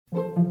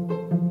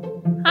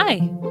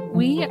Hi,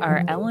 we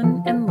are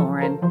Ellen and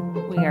Lauren.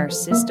 We are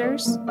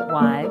sisters,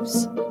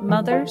 wives,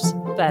 mothers,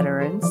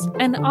 veterans,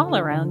 and all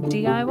around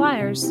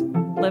DIYers,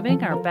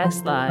 living our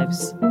best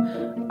lives.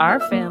 Our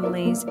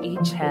families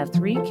each have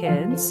 3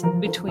 kids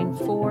between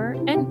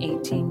 4 and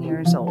 18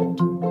 years old.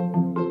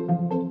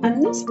 On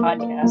this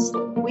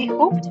podcast, we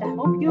hope to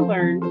help you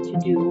learn to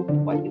do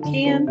what you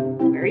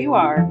can, where you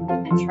are,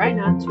 and try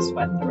not to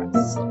sweat the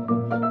rest.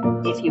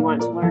 If you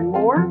want to learn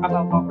more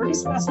about what we're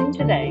discussing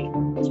today,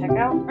 check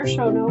out our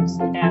show notes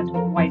at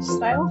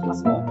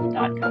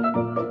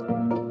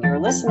wifestylehustle.com. You're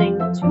listening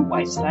to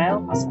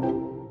Wifestyle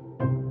Hustle.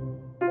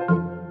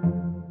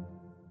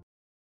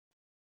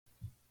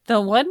 The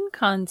one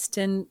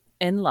constant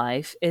in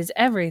life is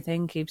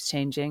everything keeps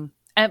changing.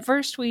 At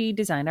first, we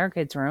design our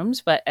kids'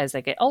 rooms, but as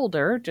they get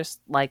older, just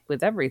like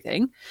with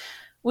everything,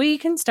 we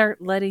can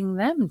start letting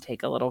them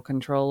take a little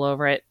control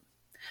over it.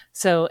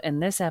 So, in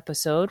this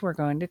episode, we're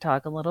going to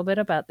talk a little bit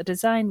about the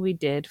design we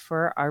did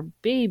for our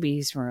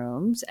babies'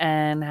 rooms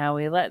and how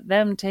we let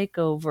them take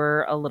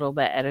over a little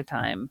bit at a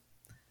time.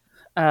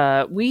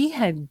 We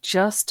had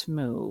just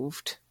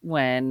moved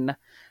when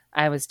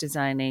I was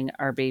designing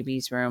our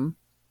baby's room,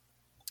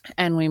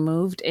 and we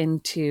moved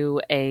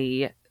into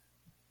a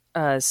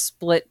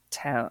split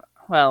town.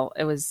 Well,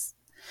 it was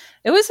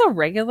a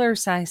regular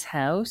size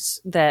house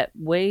that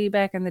way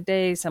back in the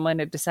day, someone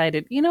had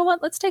decided, you know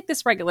what, let's take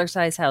this regular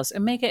size house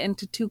and make it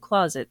into 2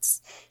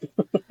 closets.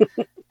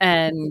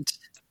 And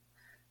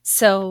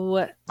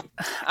so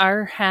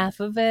our half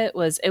of it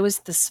was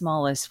the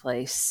smallest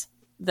place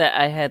that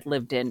I had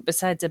lived in,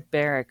 besides a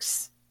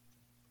barracks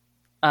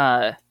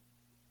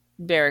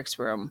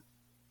room,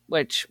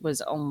 which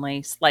was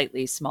only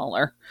slightly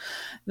smaller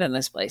than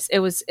this place. It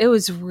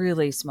was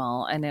really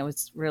small, and it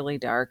was really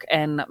dark,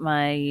 and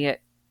my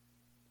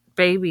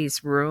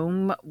baby's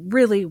room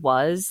really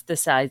was the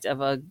size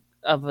of a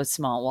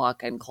small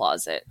walk-in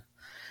closet.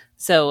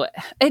 So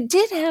it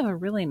did have a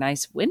really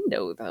nice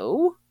window,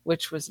 though,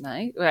 which was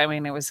nice. I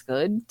mean, it was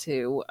good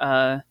to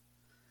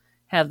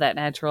have that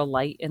natural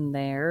light in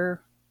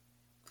there.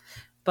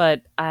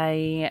 But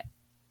and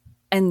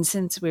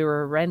since we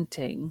were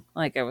renting,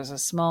 like it was a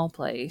small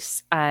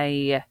place,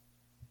 I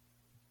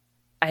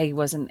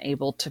wasn't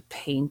able to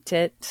paint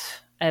it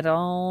at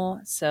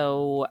all.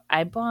 So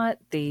I bought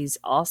these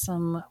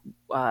awesome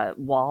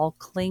wall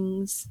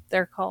clings,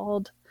 they're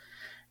called.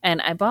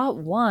 And I bought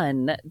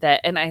one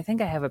that, and I think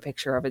I have a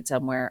picture of it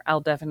somewhere. I'll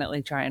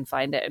definitely try and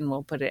find it, and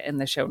we'll put it in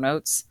the show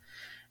notes.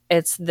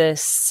 It's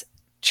this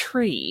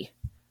tree,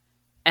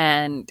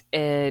 and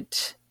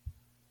it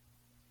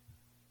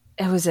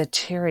was a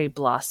cherry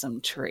blossom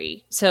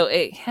tree. So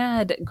it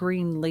had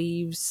green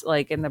leaves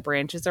like in the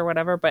branches or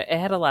whatever, but it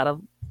had a lot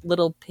of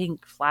little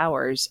pink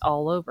flowers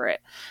all over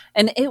it.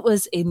 And it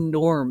was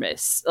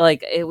enormous.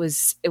 Like it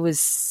was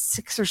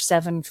 6 or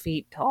 7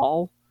 feet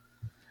tall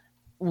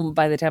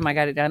by the time I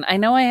got it done. I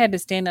know I had to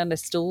stand on a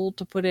stool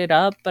to put it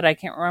up, but I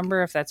can't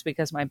remember if that's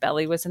because my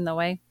belly was in the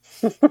way.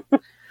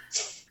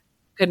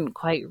 Couldn't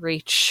quite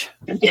reach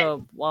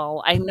the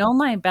wall. I know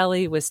my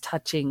belly was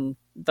touching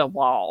the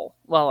wall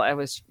while I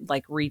was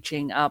like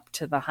reaching up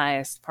to the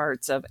highest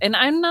parts of, and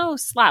I'm no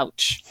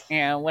slouch,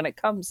 when it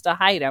comes to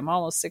height. I'm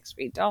almost 6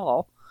 feet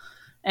tall,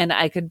 and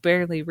I could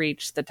barely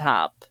reach the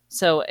top.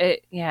 So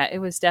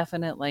it was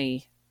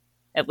definitely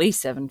at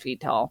least 7 feet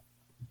tall.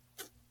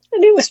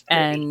 And it was pretty.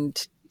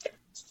 And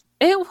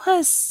it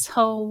was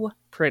so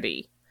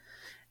pretty.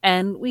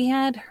 And we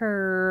had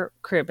her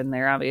crib in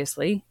there,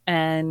 obviously.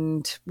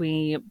 And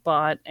we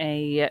bought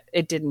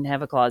it didn't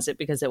have a closet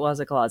because it was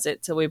a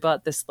closet. So we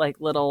bought this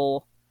like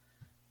little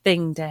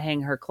thing to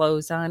hang her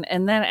clothes on.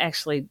 And that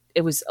actually,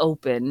 it was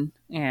open,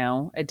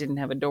 it didn't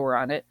have a door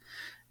on it.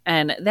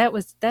 And that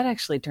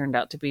actually turned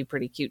out to be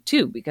pretty cute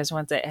too, because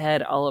once it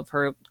had all of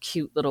her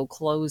cute little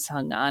clothes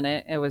hung on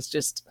it, it was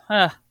just,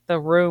 the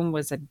room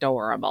was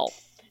adorable.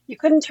 You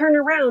couldn't turn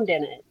around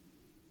in it.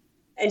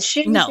 And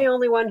she was the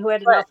only one who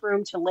had enough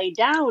room to lay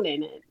down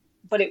in it,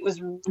 but it was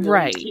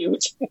really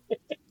cute.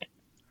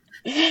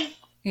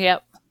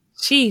 Yep.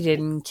 She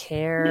didn't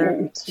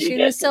care. She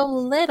was so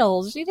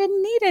little. She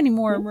didn't need any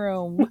more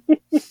room.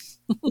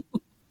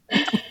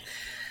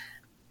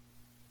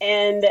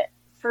 And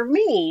for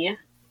me,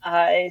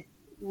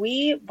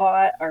 we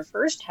bought our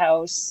first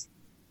house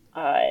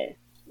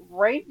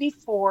right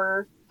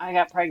before I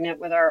got pregnant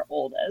with our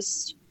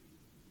oldest.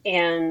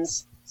 And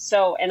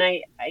so, and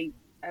I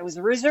was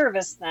a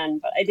reservist then,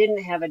 but I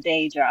didn't have a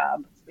day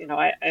job.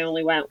 I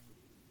only went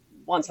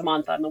once a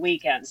month on the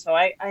weekend. So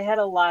I had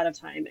a lot of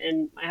time,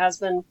 and my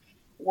husband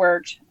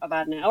worked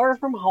about an hour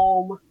from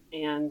home,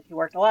 and he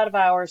worked a lot of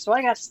hours. So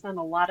I got to spend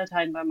a lot of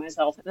time by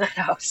myself in that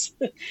house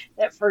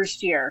that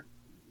first year.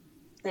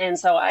 And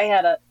so I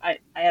had a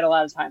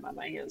lot of time on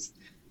my hands.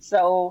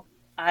 So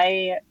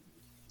I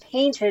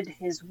painted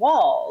his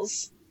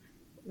walls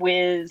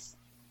with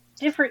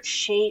different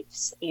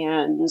shapes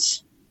and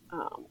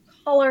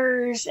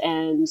colors,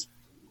 and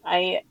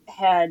I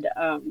had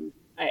I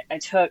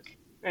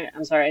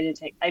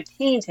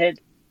painted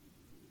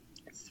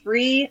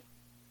 3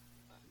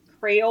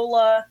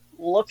 Crayola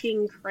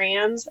looking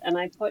crayons, and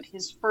I put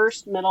his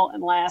first, middle,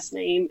 and last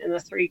name in the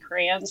three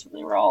crayons when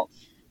they were all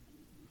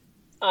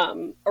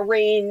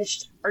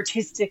arranged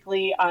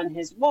artistically on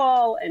his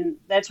wall, and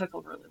that took a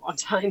really long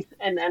time.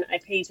 And then I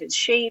painted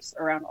shapes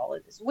around all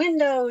of his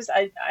windows.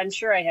 I'm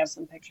sure I have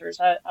some pictures.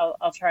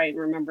 I'll try and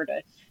remember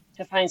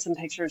to find some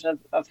pictures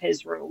of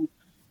his room.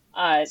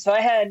 So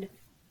I had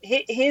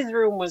his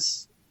room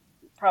was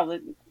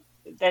probably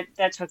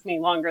that took me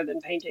longer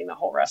than painting the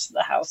whole rest of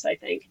the house, I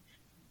think.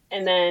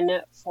 And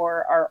then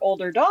for our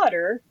older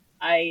daughter,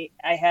 I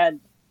had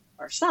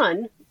our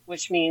son,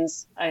 which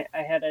means I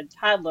had a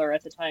toddler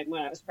at the time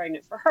when I was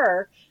pregnant for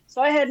her.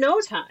 So I had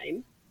no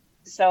time.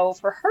 So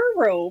for her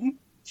room,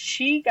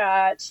 she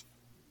got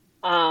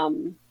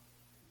I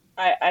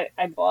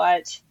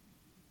bought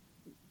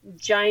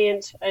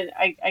giant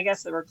I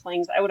guess they were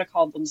clings. I would have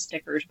called them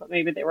stickers, but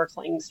maybe they were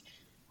clings.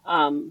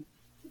 Um,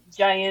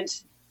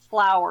 Giant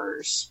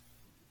flowers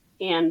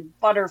and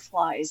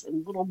butterflies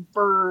and little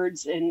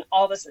birds and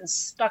all this and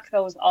stuck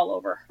those all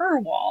over her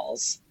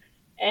walls.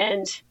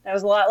 And that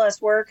was a lot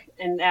less work.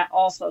 And that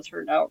also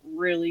turned out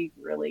really,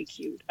 really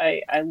cute.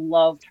 I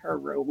loved her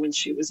room when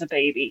she was a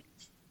baby.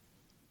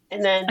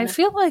 And I then,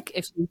 feel like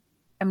if you,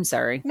 I'm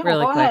sorry, no,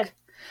 really go ahead. quick.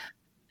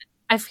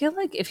 I feel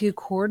like if you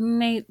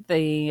coordinate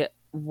the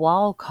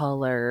wall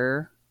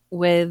color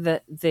with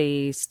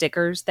the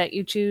stickers that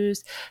you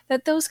choose,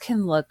 that those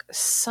can look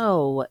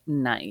so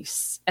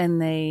nice.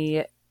 And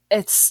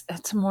it's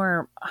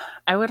more,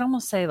 I would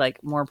almost say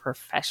like more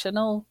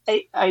professional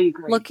I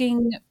agree.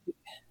 looking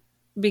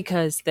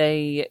because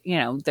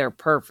they're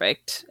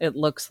perfect. It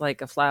looks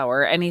like a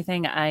flower.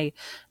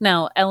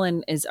 Now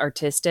Ellen is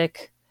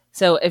artistic.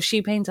 So if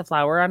she paints a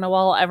flower on a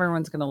wall,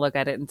 everyone's going to look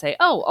at it and say,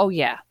 oh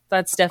yeah,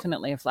 that's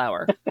definitely a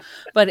flower.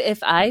 But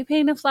if I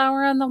paint a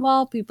flower on the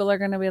wall, people are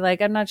going to be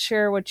like, I'm not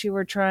sure what you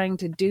were trying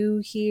to do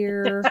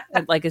here.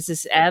 Like, is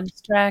this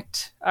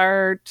abstract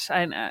art?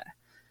 I know.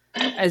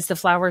 Is the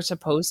flower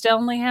supposed to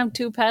only have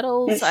two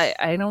petals?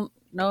 I don't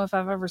know if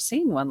I've ever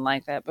seen one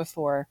like that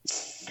before.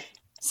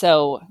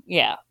 So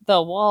yeah,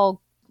 the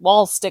wall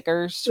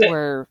stickers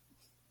were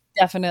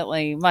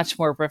definitely much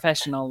more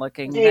professional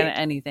looking than They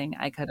anything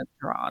I could have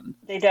drawn.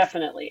 they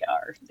definitely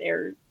are.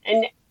 They're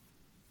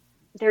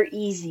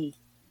easy.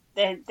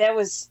 That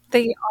was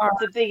They are.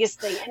 the biggest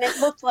thing. And it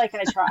looked like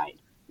I tried.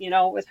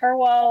 With her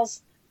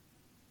walls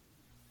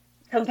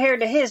compared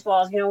to his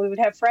walls, we would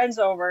have friends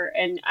over,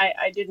 and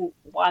I didn't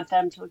want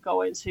them to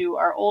go into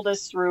our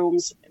oldest room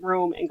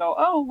and go,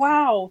 "Oh,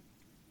 wow,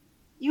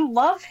 you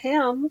love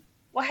him.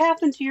 What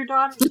happened to your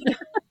daughter?"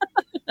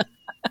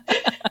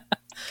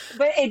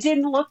 But it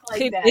didn't look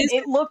like It that. is.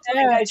 It looked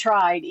like I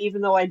tried,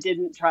 even though I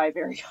didn't try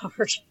very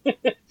hard. I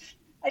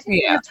didn't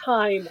Yeah. have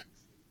time.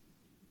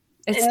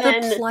 It's And the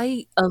then,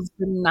 plight of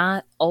the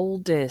not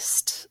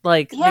oldest,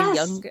 like the yes,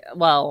 young,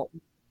 well,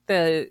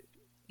 the,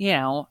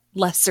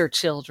 lesser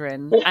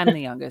children. I'm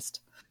the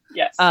youngest.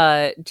 yes.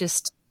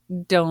 Just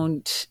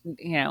don't,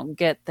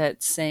 get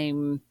that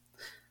same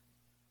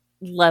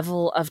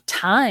level of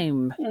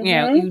time. Hmm.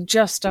 You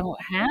just don't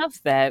have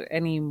that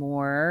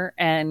anymore.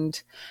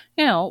 And,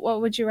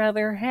 what would you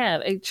rather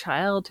have? A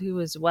child who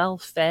is well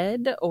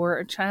fed or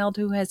a child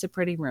who has a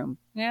pretty room?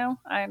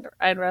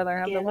 I'd rather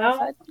have the You well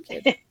know,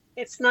 fed kid.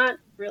 it's not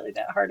really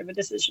that hard of a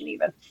decision,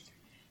 even.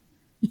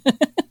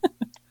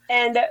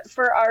 And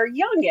for our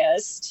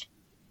youngest,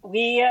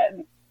 we,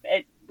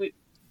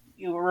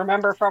 you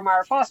remember from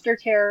our foster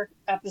care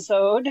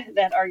episode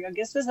that our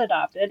youngest was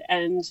adopted,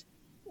 and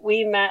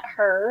we met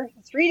her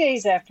 3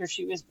 days after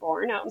she was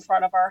born out in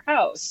front of our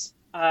house.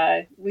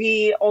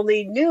 We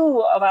only knew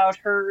about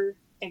her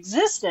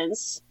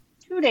existence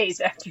 2 days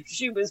after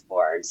she was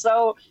born,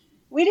 so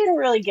we didn't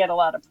really get a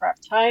lot of prep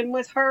time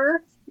with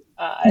her.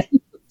 Uh,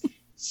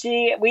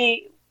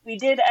 we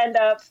did end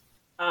up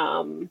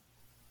um,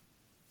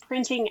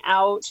 printing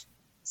out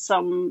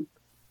some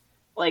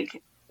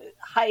like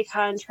high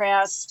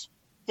contrast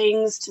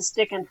things to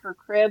stick in her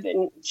crib,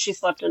 and she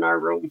slept in our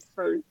room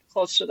for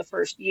close to the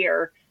first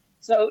year.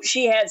 So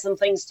she had some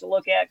things to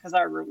look at because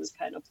our room was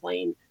kind of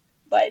plain.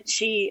 But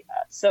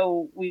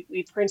so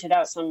we printed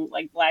out some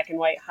like black and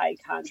white high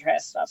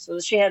contrast stuff. So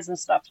she had some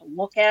stuff to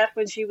look at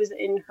when she was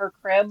in her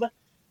crib.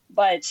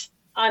 But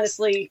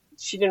honestly,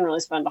 she didn't really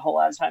spend a whole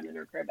lot of time in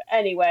her crib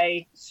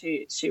anyway.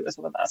 She was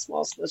with us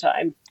most of the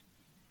time.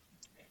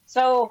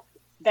 So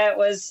that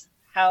was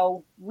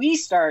how we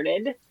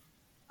started.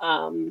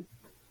 Um,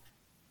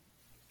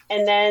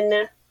 and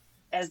then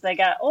as they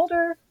got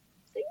older,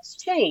 things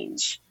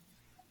change.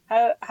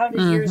 How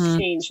did yours Hmm.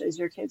 change as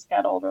your kids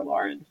got older,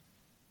 Lauren?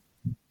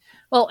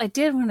 Well, I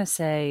did want to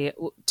say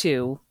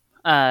too,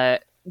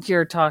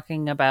 you're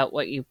talking about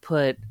what you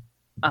put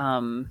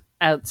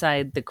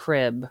outside the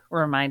crib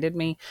reminded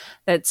me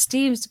that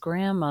Steve's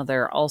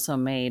grandmother also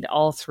made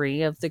all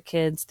three of the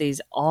kids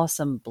these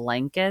awesome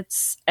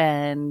blankets.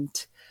 And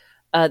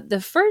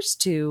the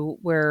first two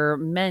were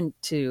meant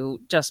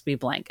to just be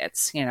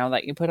blankets,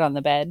 that you put on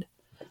the bed.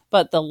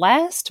 But the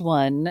last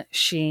one,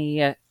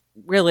 she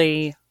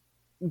really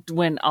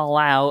went all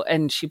out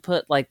and she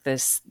put like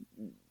this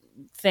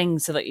thing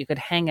so that you could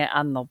hang it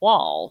on the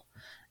wall.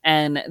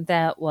 And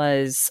that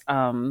was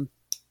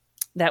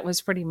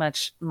pretty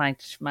much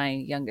my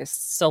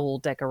youngest sole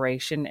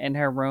decoration in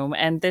her room.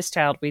 And this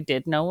child we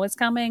did know was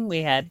coming.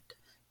 We had,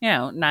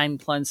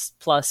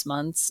 9+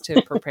 months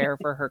to prepare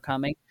for her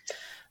coming.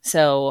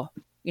 So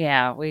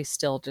yeah, we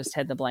still just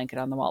had the blanket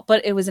on the wall,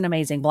 but it was an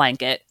amazing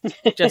blanket.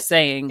 Just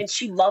saying. And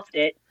she loved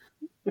it.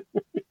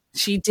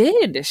 She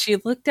did. She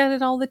looked at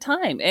it all the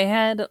time. It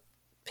had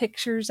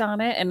pictures on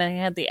it, and I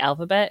had the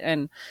alphabet.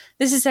 And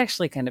this is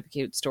actually kind of a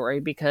cute story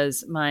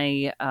because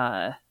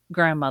my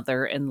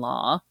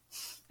grandmother-in-law,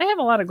 I have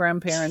a lot of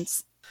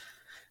grandparents.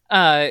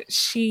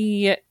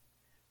 She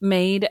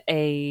made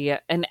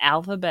an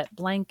alphabet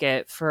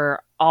blanket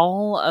for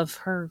all of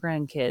her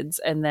grandkids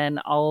and then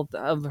all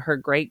of her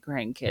great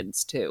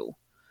grandkids too.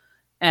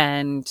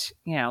 And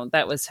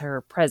that was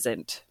her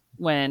present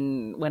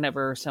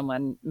whenever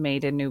someone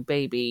made a new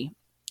baby.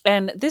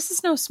 And this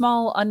is no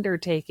small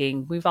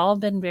undertaking. We've all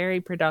been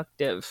very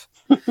productive.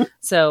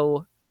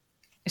 So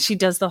she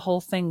does the whole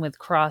thing with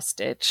cross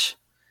stitch,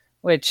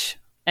 which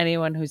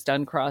anyone who's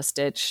done cross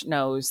stitch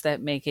knows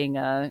that making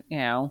a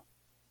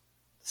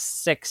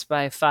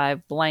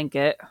 6x5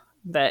 blanket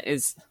that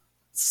is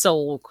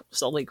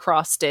solely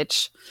cross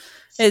stitch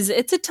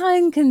it's a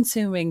time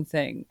consuming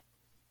thing.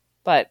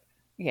 But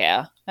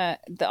yeah,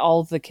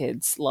 all the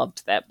kids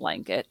loved that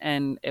blanket,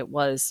 and it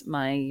was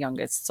my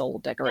youngest sole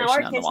decoration now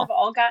our on the kids wall. have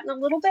all gotten a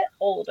little bit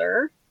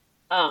older.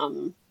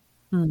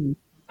 Mm-hmm.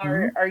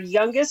 Our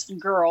youngest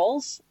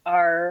girls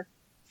are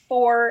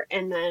 4,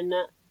 and then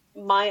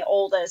my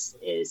oldest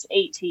is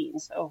 18.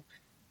 So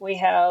we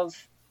have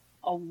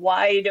a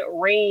wide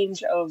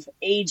range of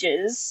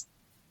ages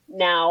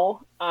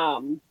now,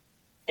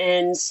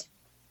 and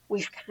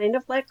we've kind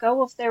of let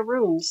go of their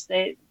rooms.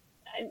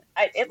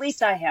 At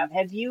least I have.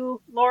 Have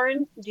you,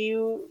 Lauren? Do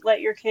you let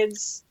your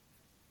kids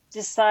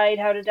decide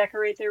how to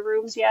decorate their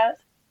rooms yet?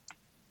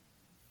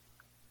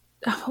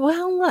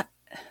 Well,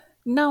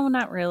 no,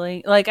 not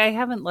really. Like, I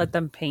haven't let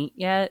them paint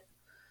yet.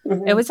 It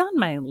Mm-hmm. was on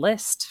my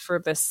list for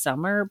this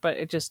summer, but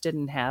it just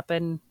didn't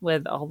happen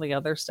with all the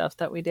other stuff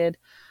that we did.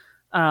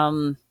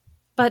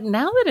 But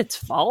now that it's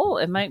fall,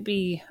 it might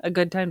be a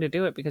good time to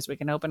do it because we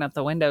can open up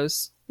the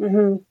windows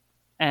Mm-hmm.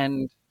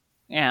 and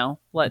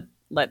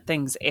let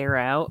things air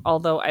out.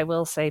 Although I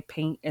will say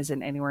paint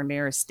isn't anywhere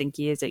near as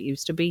stinky as it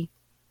used to be.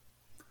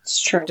 It's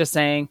true. Just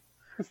saying.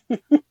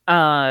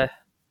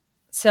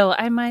 So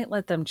I might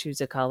let them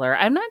choose a color.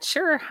 I'm not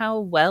sure how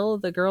well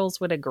the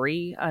girls would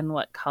agree on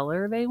what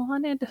color they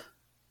wanted.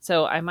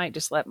 So I might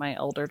just let my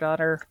older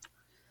daughter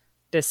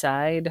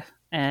decide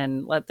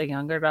and let the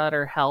younger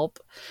daughter help.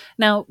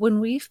 Now, when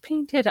we've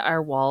painted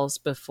our walls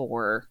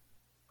before,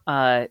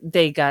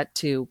 they got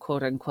to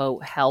quote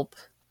unquote help.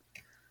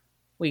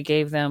 We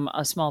gave them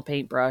a small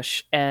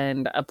paintbrush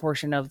and a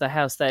portion of the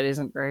house that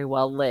isn't very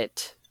well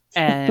lit,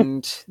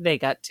 and they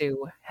got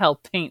to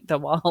help paint the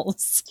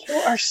walls. You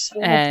are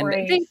so And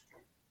brave.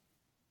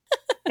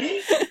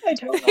 I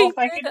don't know they if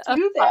I did could a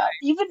do that,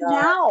 even job.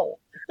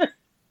 now.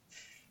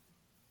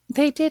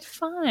 They did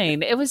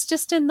fine. It was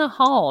just in the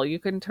hall. You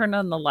can turn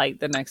on the light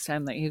the next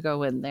time that you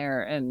go in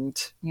there and,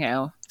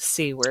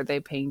 see where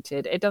they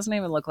painted. It doesn't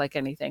even look like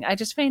anything. I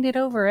just painted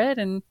over it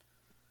and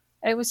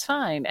it was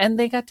fine. And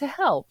they got to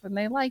help and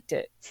they liked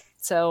it.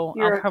 So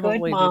You're I'll a good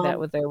probably do that mom.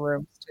 with their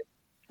rooms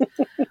too.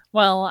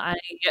 Well,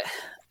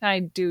 I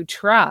do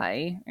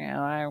try.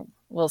 I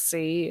will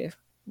see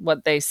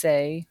what they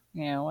say,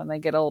 when they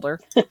get older.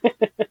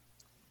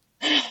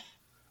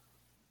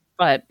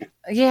 But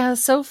yeah,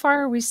 so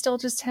far we still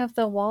just have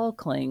the wall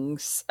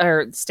clings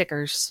or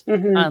stickers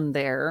Mm-hmm. on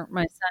there.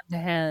 My son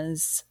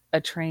has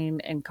a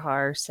train and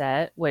car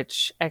set,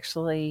 which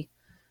actually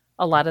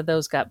a lot of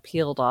those got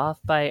peeled off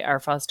by our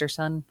foster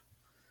son.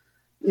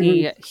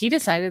 Mm-hmm. He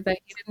decided that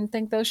he didn't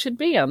think those should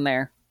be on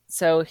there.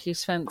 So he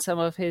spent some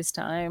of his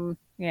time,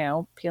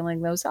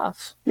 peeling those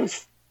off.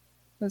 It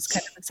was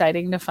kind of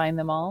exciting to find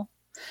them all.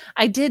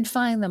 I did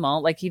find them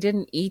all. Like, he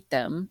didn't eat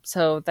them,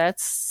 so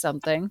that's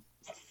something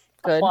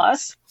A good.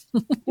 plus.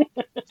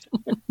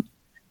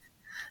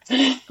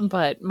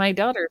 But my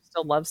daughter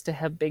still loves to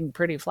have big,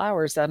 pretty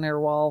flowers on her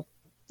wall.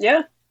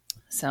 Yeah.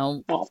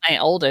 So Well, my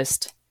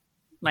oldest,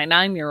 my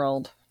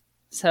 9-year-old.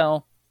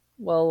 So,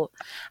 well,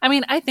 I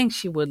mean, I think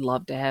she would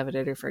love to have it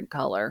a different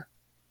color,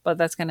 but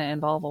that's going to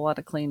involve a lot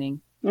of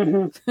cleaning.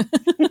 mm-hmm.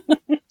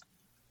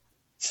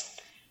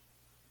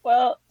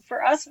 Well,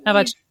 for us, How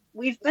about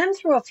we've been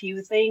through a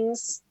few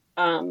things.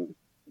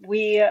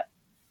 We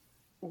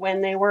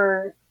when they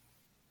were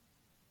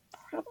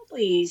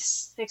probably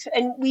 6,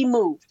 and we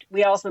moved.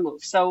 We also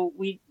moved. So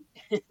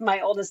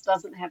my oldest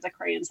doesn't have the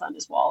crayons on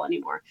his wall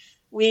anymore.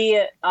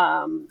 We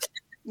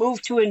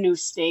moved to a new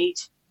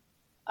state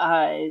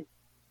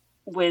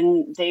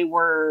when they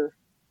were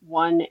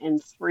 1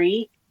 and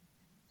 3.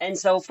 And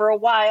so for a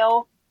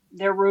while,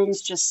 their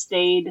rooms just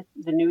stayed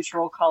the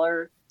neutral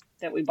color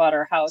that we bought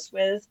our house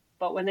with.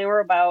 But when they were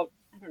about,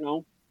 I don't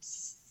know,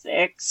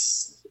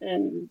 6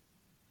 and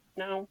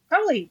no,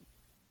 probably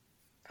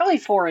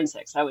 4 and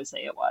 6, I would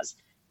say it was.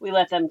 we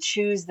let them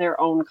choose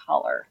their own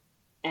color.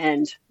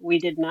 And we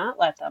did not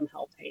let them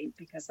help paint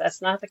because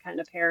that's not the kind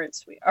of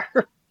parents we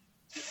are.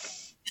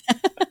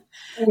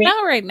 We,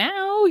 Not right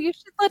now. You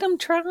should let them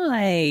try.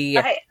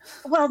 I,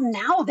 well,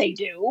 now they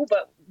do,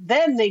 but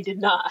then they did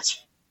not.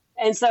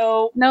 And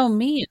so No,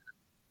 me.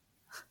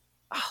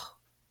 Oh,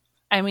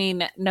 I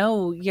mean,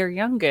 no, your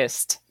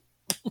youngest.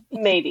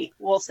 maybe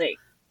we'll see.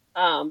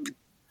 Um,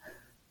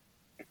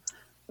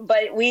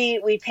 but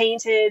we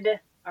painted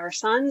our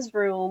son's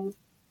room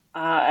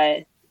uh,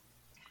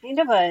 kind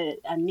of a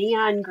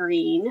neon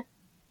green,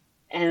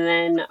 and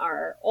then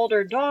our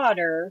older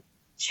daughter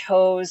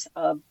chose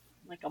a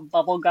like a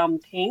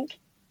bubblegum pink,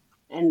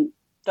 and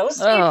those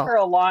stayed Oh, for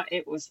a long.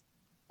 It was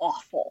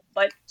awful,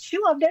 but she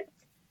loved it.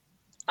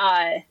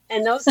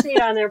 And those stayed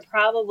on there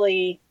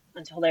probably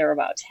until they were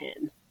about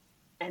 10.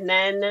 And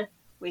then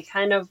we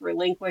kind of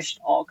relinquished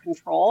all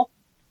control.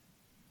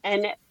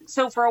 And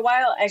so for a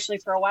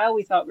while,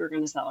 we thought we were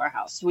going to sell our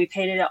house. So we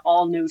painted it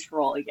all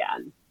neutral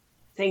again,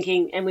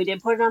 thinking, and we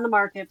did put it on the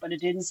market, but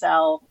it didn't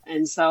sell.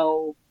 And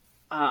so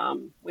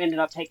we ended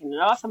up taking it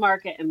off the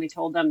market and we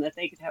told them that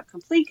they could have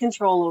complete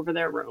control over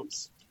their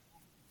rooms.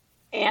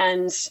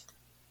 And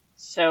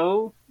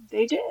so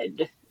they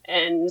did.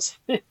 And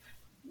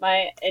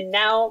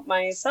now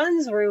my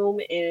son's room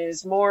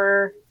is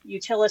more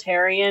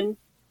utilitarian.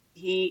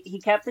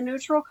 He kept the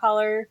neutral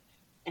color,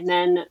 and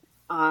then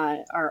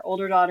our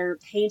older daughter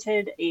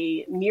painted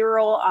a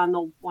mural on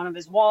the one of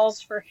his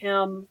walls for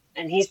him,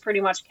 and he's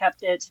pretty much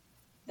kept it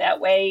that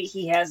way.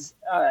 He has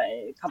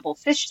a couple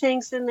fish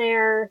tanks in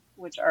there,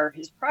 which are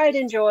his pride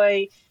and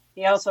joy.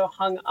 He also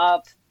hung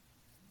up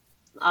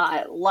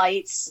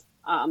lights,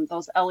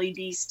 those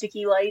LED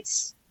sticky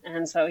lights,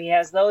 and so he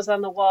has those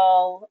on the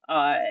wall.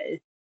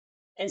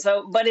 And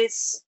so, but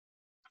it's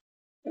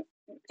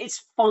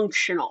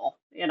functional,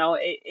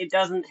 it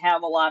doesn't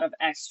have a lot of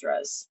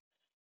extras.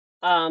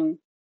 Um,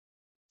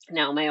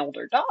 Now my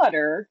older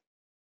daughter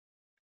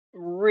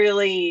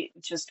really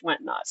just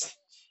went nuts.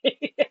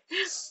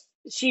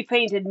 She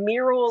painted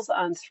murals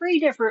on 3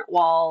 different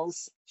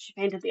walls. She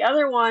painted the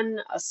other one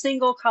a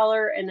single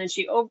color, and then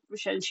she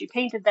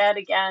painted that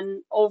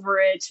again over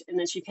it, and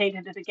then she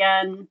painted it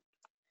again.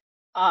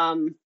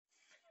 Um,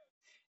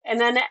 and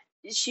then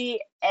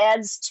she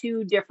adds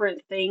 2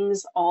 different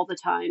things all the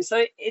time.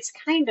 So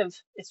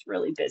it's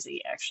really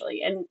busy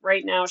actually. And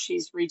right now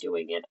she's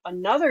redoing it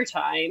another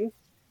time.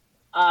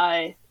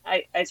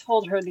 I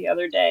told her the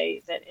other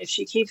day that if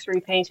she keeps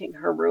repainting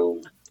her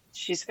room,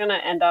 she's gonna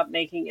end up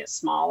making it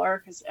smaller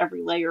because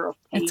every layer of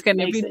it's paint going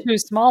to makes be it too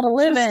small to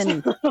live just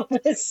in. a little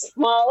bit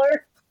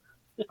smaller.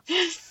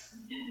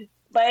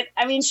 But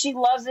I mean, she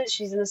loves it.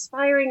 She's an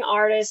aspiring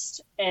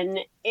artist, and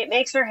it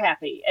makes her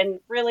happy. And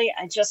really,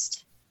 I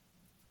just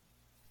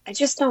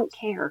don't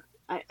care.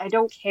 I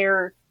don't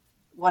care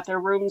what their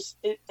rooms,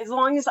 as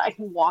long as I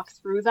can walk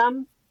through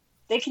them.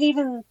 They can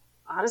even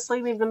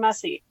honestly leave them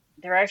messy.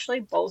 They're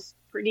actually both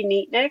pretty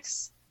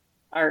neatniks,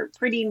 are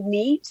pretty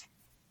neat.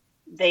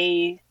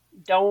 They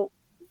don't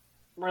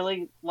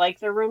really like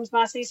their rooms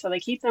messy, so they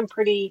keep them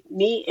pretty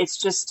neat. It's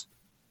just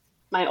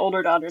my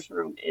older daughter's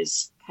room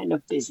is kind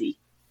of busy,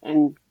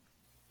 and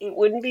it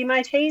wouldn't be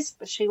my taste,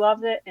 but she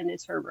loved it, and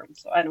it's her room,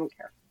 so I don't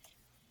care.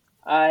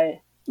 Uh,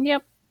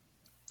 Yep.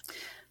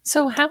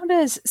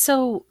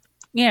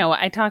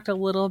 I talked a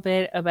little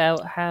bit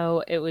about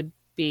how it would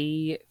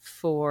be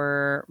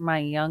for my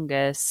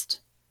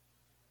youngest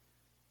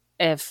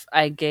if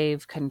I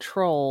gave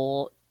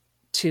control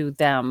to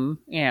them,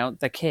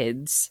 the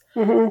kids.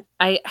 mhm,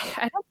 I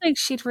don't think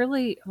she'd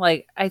really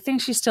I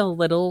think she's still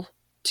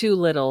too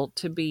little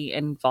to be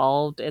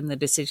involved in the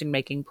decision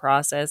making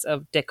process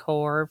of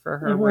decor for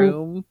her mhm.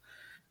 room.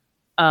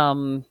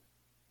 Um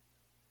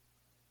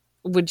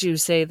would you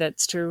say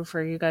that's true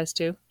for you guys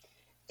too?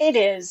 It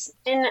is,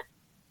 and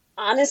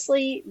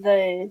honestly,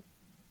 the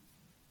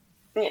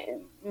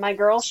my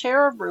girls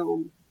share a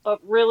room, but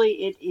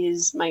really it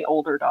is my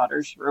older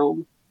daughter's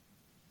room.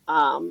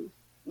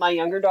 My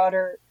younger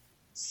daughter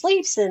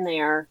sleeps in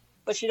there,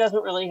 but she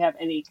doesn't really have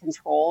any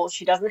control.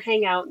 She doesn't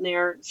hang out in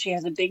there. She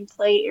has a big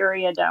play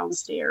area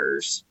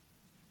downstairs.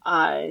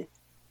 Uh,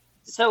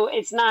 so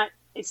it's not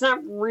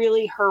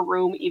really her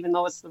room, even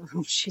though it's the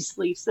room she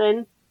sleeps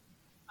in.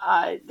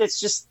 That's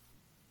just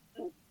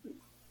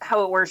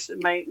how it works.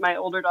 My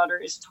older daughter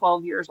is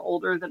 12 years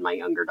older than my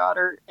younger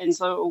daughter, and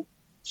so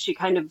she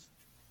kind of,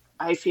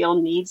 I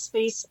feel, needs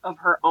space of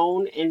her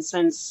own. And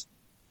since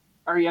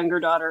our younger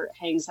daughter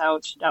hangs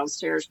out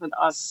downstairs with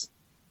us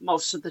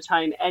most of the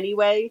time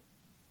anyway,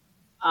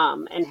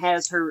 and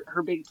has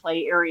her big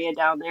play area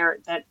down there,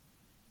 that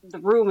the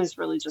room is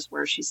really just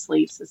where she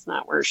sleeps. It's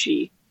not where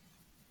she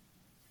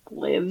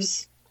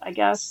lives, I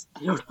guess.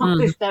 I don't know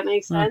Mm, if that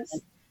makes mm,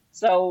 sense.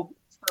 So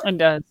it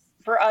does.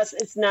 for us,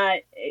 it's not.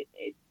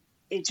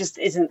 It just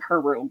isn't her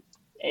room.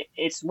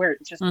 It's where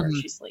Hmm.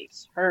 she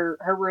sleeps. Her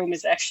room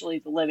is actually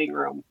the living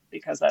room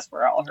because that's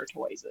where all her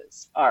toys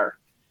are.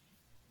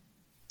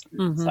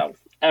 Hmm. So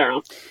I don't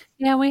know.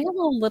 Yeah, we have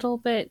a little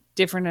bit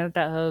different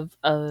of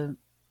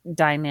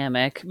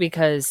dynamic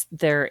because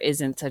there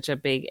isn't such a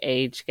big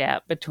age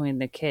gap between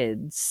the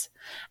kids.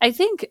 I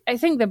think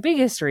the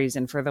biggest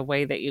reason for the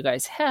way that you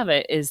guys have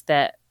it is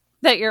that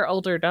your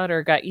older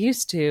daughter got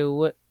used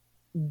to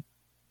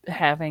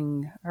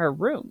having her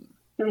room,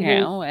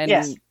 and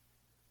Yes.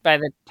 by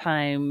the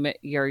time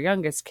your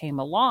youngest came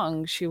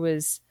along, she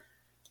was,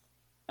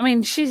 I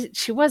mean,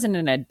 she wasn't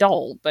an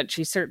adult, but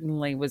she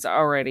certainly was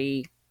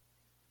already,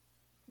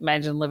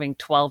 imagine living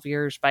 12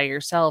 years by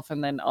yourself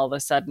and then all of a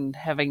sudden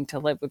having to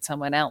live with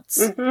someone else.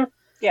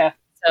 Yeah.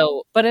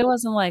 So, but it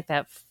wasn't like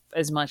that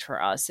as much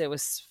for us. It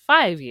was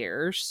 5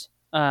 years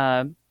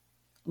by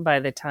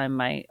the time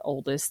my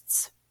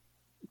oldest's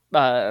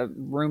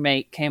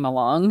roommate came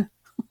along.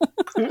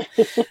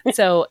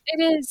 So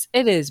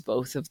it is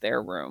both of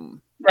their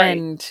room, Right.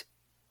 and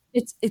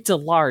it's a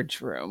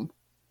large room,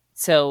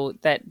 so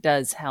that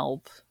does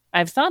help.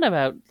 I've thought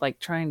about like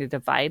trying to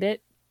divide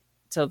it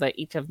so that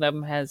each of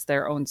them has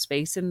their own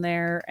space in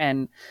there,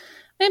 and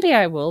maybe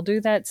I will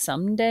do that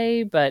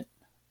someday, but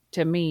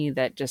to me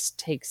that just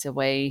takes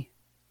away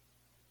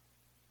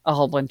a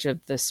whole bunch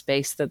of the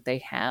space that they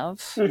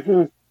have.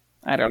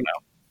 I don't know.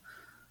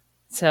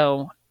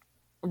 So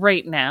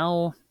right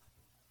now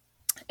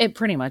it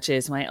pretty much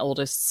is my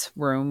oldest's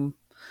room,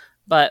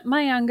 but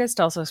my youngest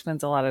also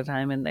spends a lot of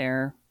time in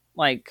there,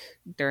 like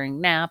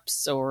during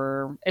naps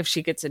or if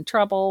she gets in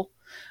trouble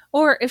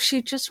or if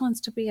she just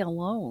wants to be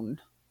alone.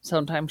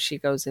 Sometimes she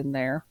goes in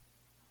there.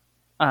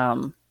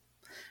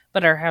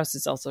 But our house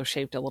is also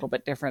shaped a little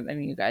bit different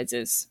than you guys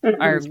is.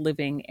 Our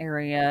living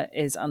area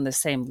is on the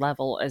same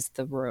level as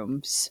the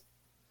rooms.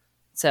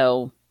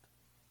 So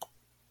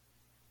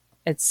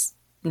it's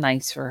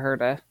nice for her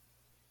to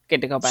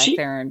get to go back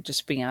there and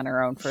just be on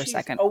her own for a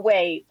second.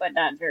 Away, but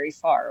not very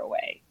far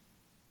away.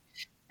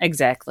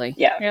 Exactly.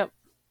 Yeah. Yep.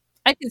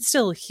 I can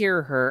still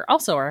hear her.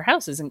 Also, our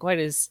house isn't quite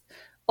as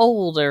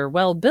old or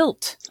well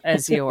built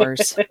as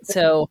yours.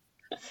 So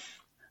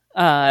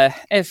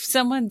if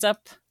someone's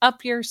up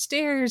your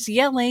stairs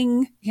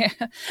yelling,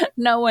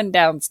 no one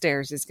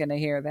downstairs is going to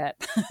hear that.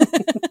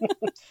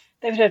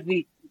 They would have to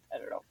be, I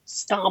don't know,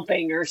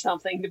 stomping or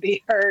something to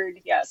be heard.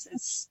 Yes,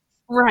 it's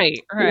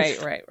right.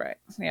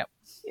 Yep.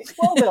 It's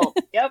well built.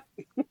 Yep.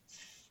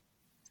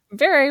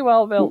 Very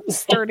well built,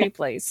 sturdy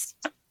place.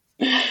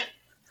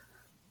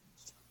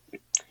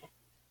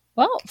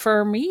 Well,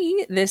 for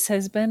me, this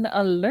has been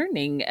a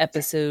learning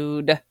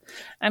episode.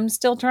 I'm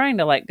still trying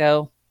to let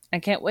go. I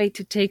can't wait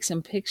to take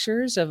some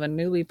pictures of a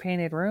newly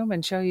painted room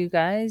and show you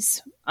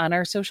guys on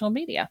our social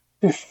media.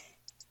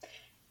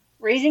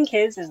 Raising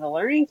kids is a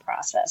learning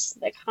process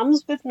that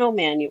comes with no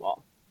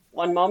manual.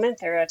 One moment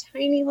they're a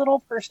tiny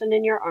little person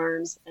in your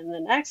arms, and the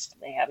next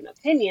they have an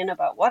opinion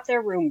about what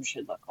their room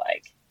should look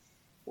like.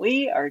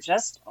 We are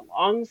just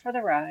along for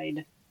the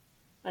ride.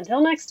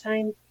 Until next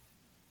time.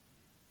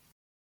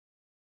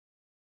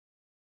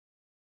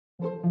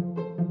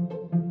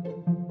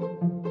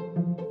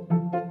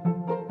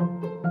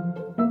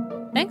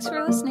 Thanks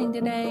for listening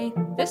today.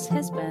 This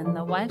has been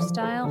the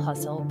Wifestyle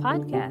Hustle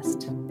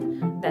Podcast.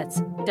 That's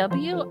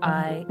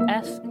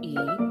WIFE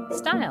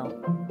Style.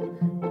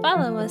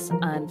 Follow us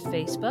on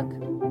Facebook,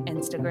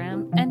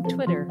 Instagram, and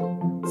Twitter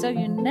so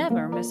you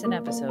never miss an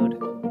episode.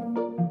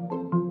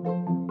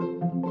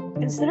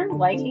 Consider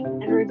liking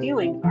and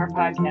reviewing our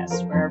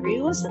podcast wherever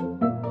you listen.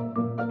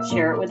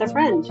 Share it with a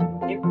friend.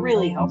 It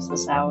really helps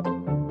us out.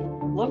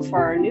 Look for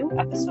our new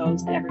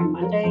episodes every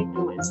Monday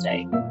and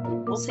Wednesday.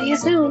 We'll see you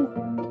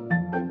soon.